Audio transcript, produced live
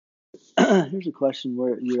Here's a question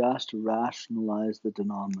where you're asked to rationalize the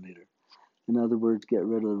denominator. In other words, get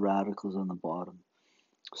rid of the radicals on the bottom.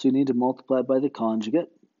 So you need to multiply by the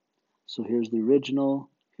conjugate. So here's the original,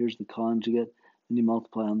 here's the conjugate, and you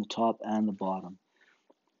multiply on the top and the bottom.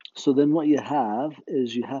 So then what you have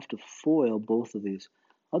is you have to FOIL both of these.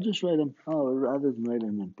 I'll just write them, rather than write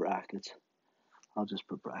them in brackets, I'll just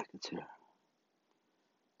put brackets here.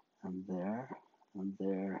 And there, and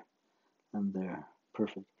there, and there.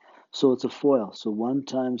 Perfect. So it's a FOIL. So 1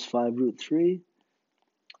 times 5 root 3,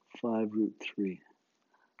 5 root 3.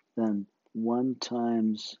 Then 1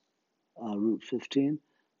 times root 15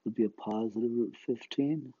 would be a positive root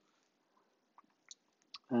 15.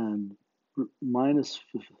 And minus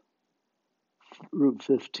root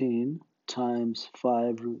 15 times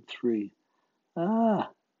 5 root 3.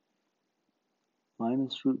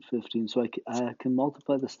 Minus root 15. So I can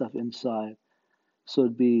multiply the stuff inside. So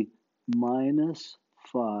it'd be minus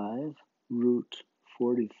 5 root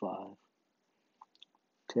 45.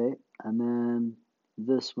 Okay, and then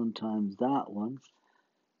this one times that one.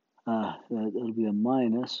 It'll be a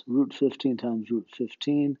minus root 15 times root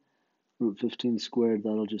 15. Root 15 squared,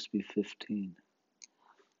 that'll just be 15.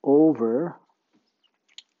 Over,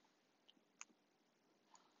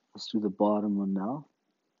 let's do the bottom one now.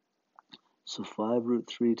 So 5 root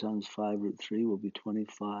 3 times 5 root 3 will be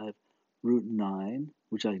 25 root 9,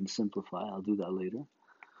 which I can simplify. I'll do that later.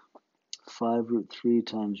 5 root 3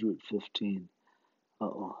 times root 15.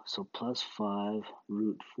 So plus 5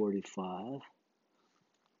 root 45.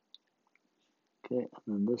 Okay, and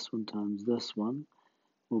then this one times this one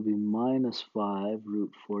will be minus 5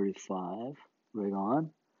 root 45, right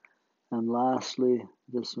on. And lastly,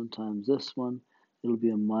 this one times this one, it'll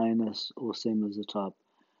be a minus, same as the top.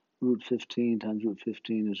 Root 15 times root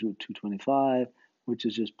 15 is root 225, which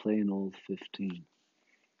is just plain old 15.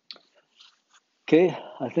 Okay,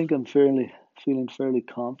 I think I'm feeling fairly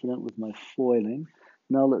confident with my foiling.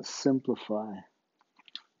 Now let's simplify.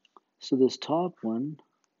 So this top one,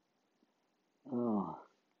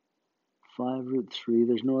 5 root 3,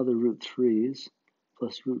 there's no other root 3's,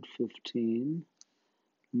 plus root 15,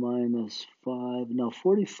 minus 5. Now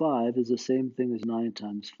 45 is the same thing as 9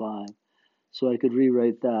 times 5. So I could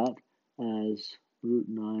rewrite that as root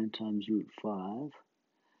 9 times root 5.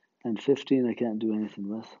 And 15 I can't do anything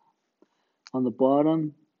with. On the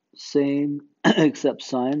bottom, same except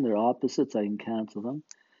sign. They're opposites. I can cancel them.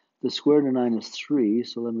 The square root of 9 is 3.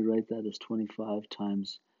 So let me write that as 25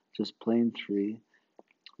 times just plain 3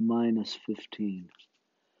 minus 15.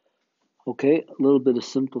 Okay, a little bit of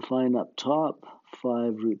simplifying up top.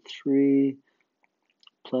 5 root 3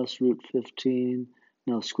 plus root 15.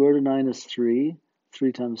 Now, square root of 9 is 3.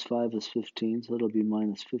 3 times 5 is 15, so it'll be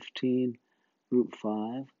minus 15 root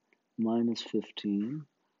 5 minus 15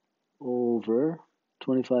 over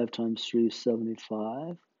 25 times 3 is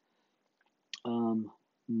 75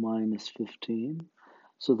 minus 15.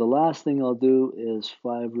 So the last thing I'll do is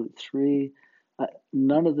 5 root 3.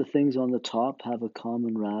 None of the things on the top have a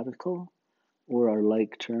common radical or are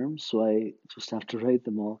like terms, so I just have to write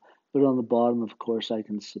them all. But on the bottom, of course, I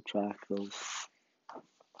can subtract those.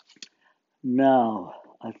 Now,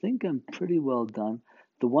 I think I'm pretty well done.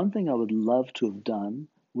 The one thing I would love to have done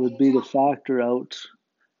would be to factor out.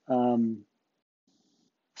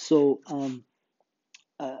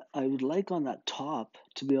 I would like on that top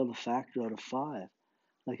to be able to factor out a 5.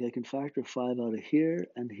 Like I can factor 5 out of here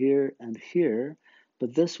and here and here,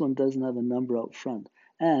 but this one doesn't have a number out front.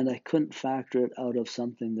 And I couldn't factor it out of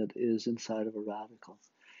something that is inside of a radical.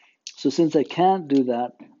 So since I can't do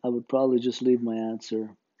that, I would probably just leave my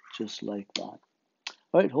answer just like that. All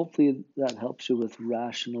right, hopefully that helps you with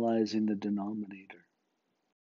rationalizing the denominator.